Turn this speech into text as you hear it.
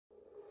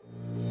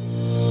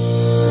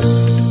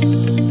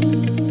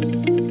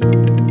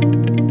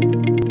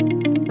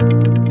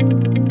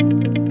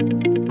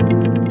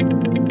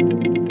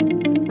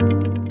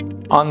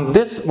On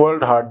this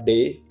World Heart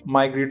Day,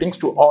 my greetings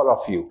to all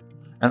of you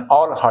and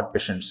all heart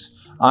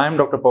patients. I am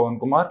Dr.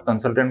 Pavan Kumar,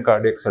 consultant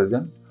cardiac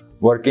surgeon,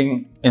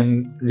 working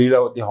in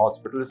Lilavati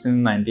Hospital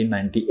since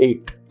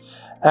 1998.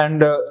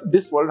 And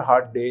this World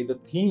Heart Day, the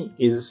theme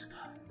is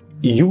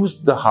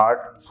use the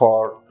heart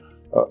for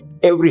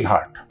every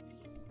heart.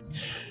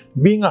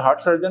 Being a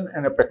heart surgeon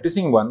and a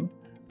practicing one,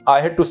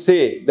 I had to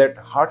say that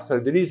heart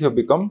surgeries have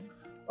become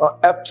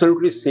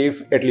absolutely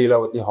safe at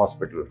Lilavati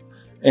Hospital.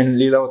 In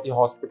Lilavati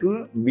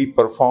Hospital, we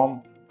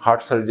perform heart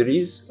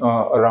surgeries,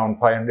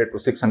 around 500 to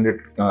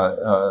 600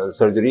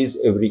 surgeries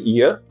every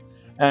year.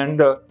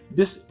 And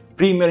this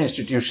premier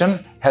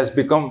institution has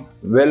become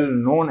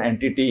well-known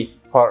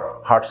entity for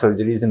heart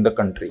surgeries in the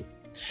country,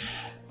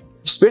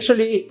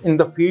 especially in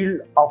the field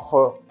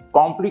of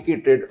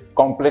complicated,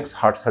 complex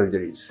heart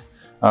surgeries.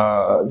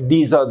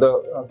 These are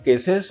the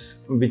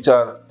cases which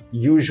are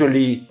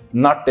usually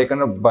not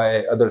taken up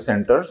by other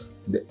centers.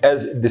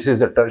 As this is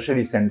a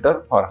tertiary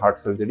center for heart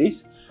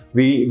surgeries,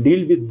 we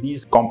deal with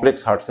these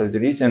complex heart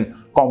surgeries and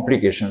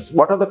complications.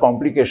 What are the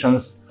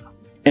complications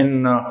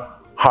in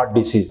heart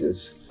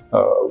diseases?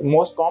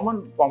 Most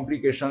common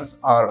complications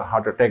are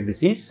heart attack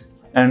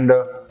disease and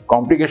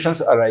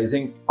complications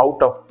arising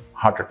out of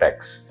heart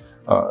attacks.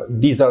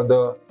 These are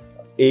the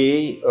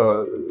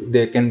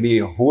there can be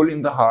a hole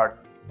in the heart,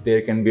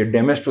 there can be a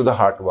damage to the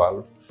heart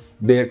valve,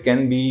 there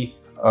can be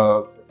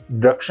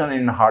reduction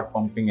in heart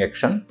pumping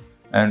action,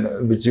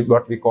 and which is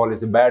what we call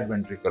as a bad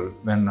ventricle,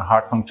 when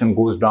heart function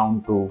goes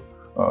down to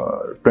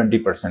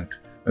 20%.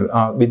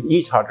 With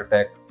each heart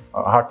attack,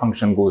 heart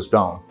function goes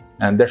down,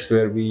 and that's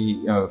where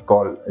we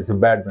call as a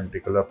bad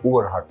ventricle or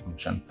poor heart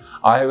function.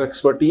 I have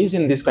expertise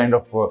in this kind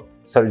of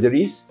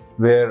surgeries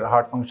where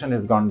heart function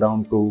has gone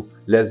down to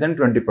less than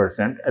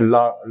 20%.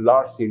 A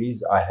large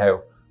series I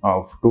have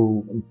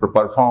to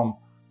perform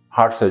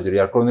heart surgery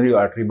or coronary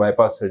artery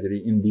bypass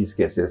surgery in these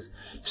cases,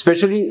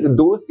 especially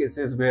those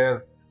cases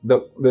where the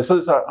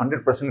vessels are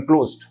 100%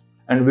 closed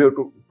and we have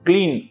to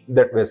clean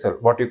that vessel,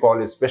 what you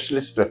call a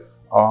specialist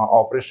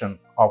operation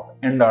of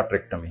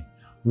endarterectomy.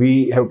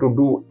 We have to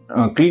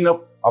do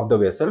cleanup of the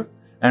vessel,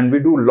 and we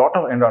do a lot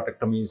of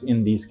endarterectomies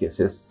in these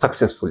cases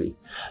successfully.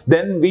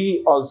 Then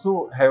we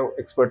also have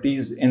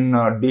expertise in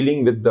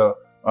dealing with the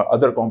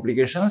other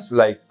complications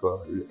like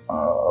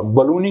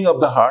ballooning of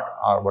the heart,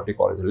 or what we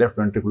call as a left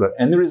ventricular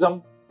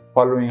aneurysm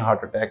following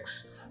heart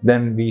attacks.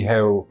 Then we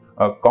have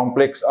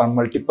complex or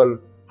multiple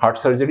heart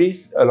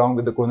surgeries along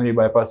with the coronary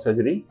bypass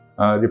surgery,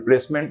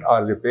 replacement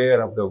or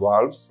repair of the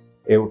valves,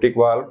 aortic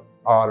valve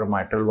or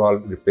mitral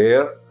valve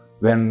repair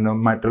when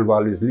mitral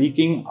valve is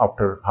leaking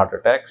after heart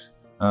attacks.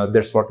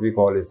 That's what we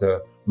call as a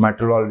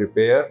mitral valve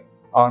repair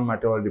or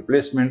mitral valve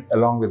replacement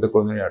along with the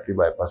coronary artery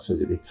bypass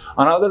surgery.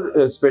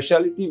 Another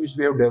specialty which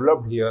we have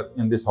developed here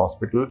in this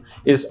hospital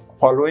is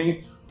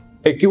following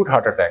acute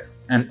heart attack.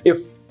 And if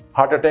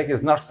heart attack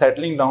is not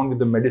settling down with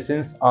the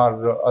medicines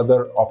or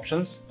other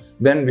options,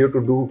 then we have to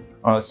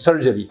do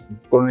surgery,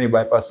 coronary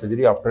bypass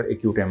surgery after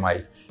acute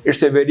MI.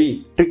 It's a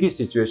very tricky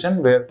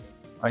situation where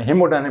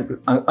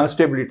hemodynamic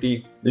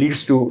instability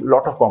leads to a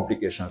lot of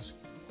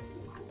complications.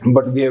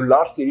 But we have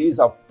large series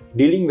of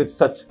dealing with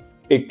such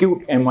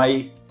acute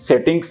MI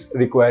settings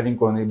requiring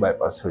coronary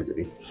bypass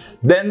surgery.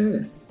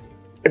 Then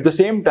at the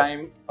same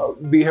time,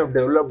 we have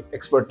developed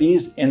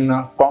expertise in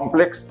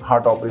complex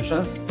heart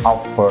operations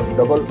of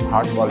double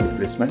heart valve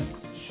replacement,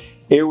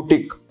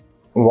 aortic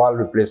valve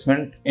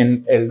replacement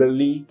in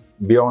elderly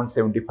beyond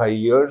 75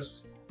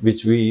 years,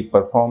 which we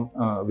perform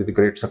with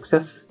great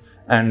success.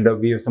 And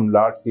we have some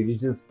large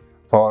series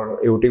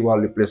for aortic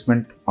valve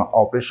replacement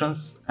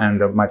operations and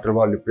mitral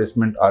valve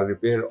replacement or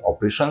repair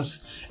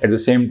operations. At the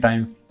same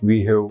time,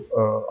 we have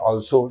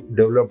also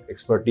developed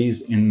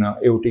expertise in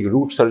aortic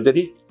root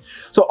surgery.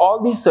 So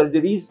all these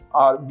surgeries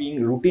are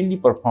being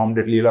routinely performed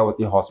at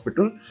Lilavati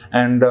Hospital,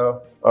 and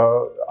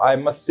I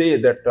must say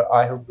that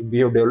we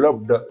have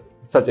developed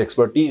such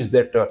expertise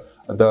that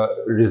the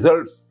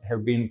results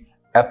have been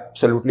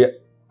absolutely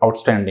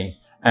outstanding.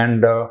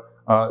 And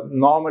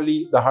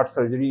normally the heart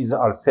surgeries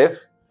are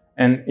safe.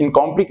 And in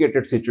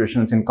complicated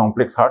situations, in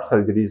complex heart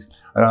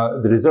surgeries,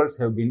 the results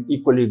have been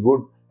equally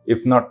good,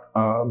 if not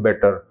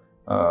better.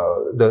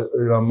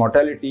 The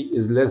mortality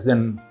is less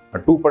than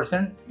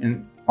 2%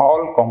 in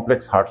all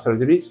complex heart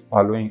surgeries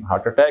following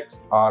heart attacks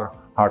or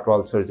heart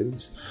valve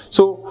surgeries.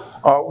 So,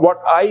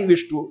 what I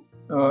wish to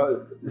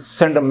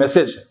send a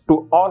message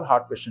to all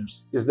heart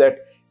patients is that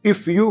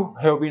if you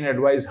have been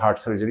advised heart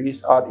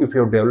surgeries, or if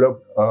you have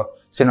developed a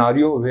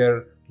scenario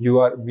where you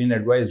are being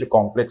advised a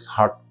complex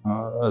heart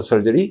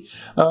surgery,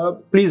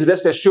 please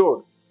rest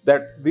assured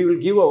that we will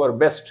give our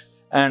best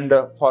and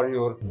for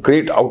your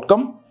great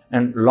outcome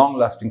and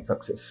long-lasting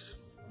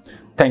success.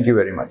 Thank you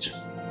very much.